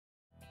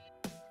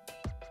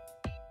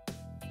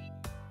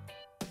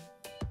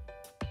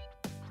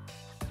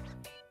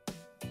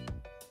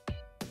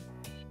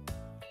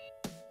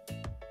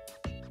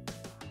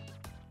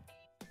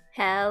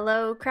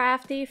Hello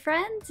crafty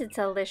friends, it's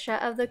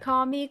Alicia of the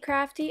Call Me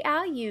Crafty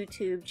Al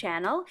YouTube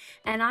channel,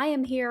 and I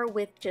am here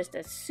with just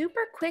a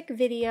super quick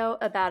video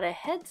about a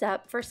heads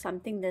up for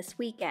something this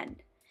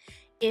weekend.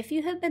 If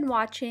you have been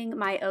watching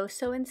my Oh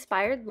So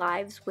Inspired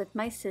lives with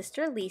my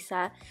sister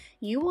Lisa,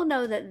 you will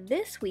know that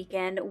this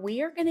weekend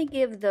we are going to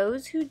give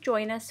those who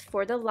join us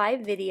for the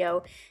live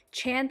video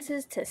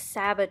chances to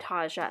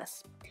sabotage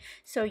us.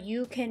 So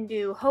you can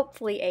do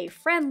hopefully a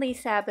friendly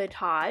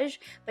sabotage,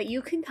 but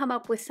you can come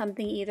up with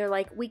something either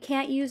like we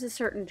can't use a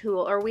certain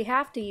tool or we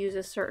have to use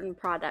a certain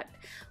product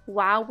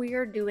while we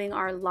are doing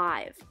our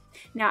live.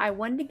 Now I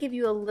wanted to give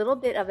you a little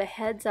bit of a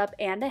heads up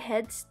and a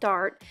head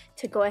start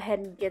to go ahead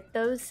and get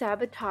those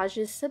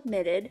sabotages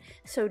submitted.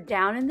 So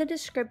down in the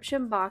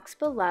description box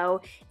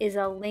below is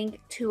a link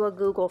to a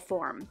Google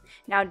form.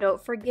 Now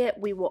don't forget,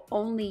 we will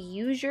only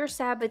use your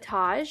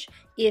sabotage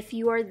if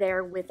you are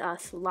there with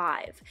us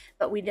live,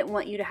 but we didn't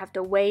want you to have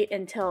to wait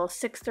until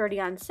 6:30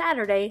 on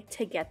Saturday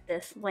to get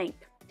this link.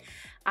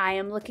 I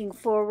am looking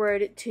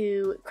forward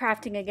to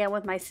crafting again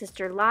with my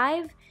sister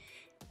live,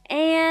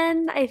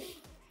 and I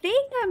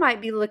think I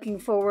might be looking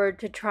forward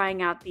to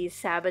trying out these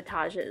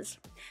sabotages.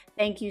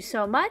 Thank you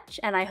so much,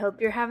 and I hope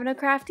you're having a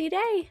crafty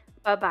day.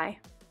 Bye-bye.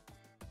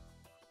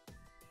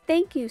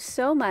 Thank you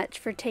so much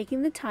for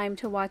taking the time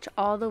to watch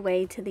all the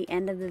way to the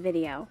end of the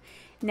video.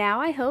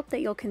 Now I hope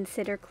that you'll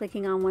consider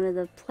clicking on one of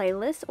the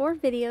playlists or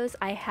videos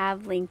I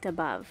have linked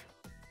above.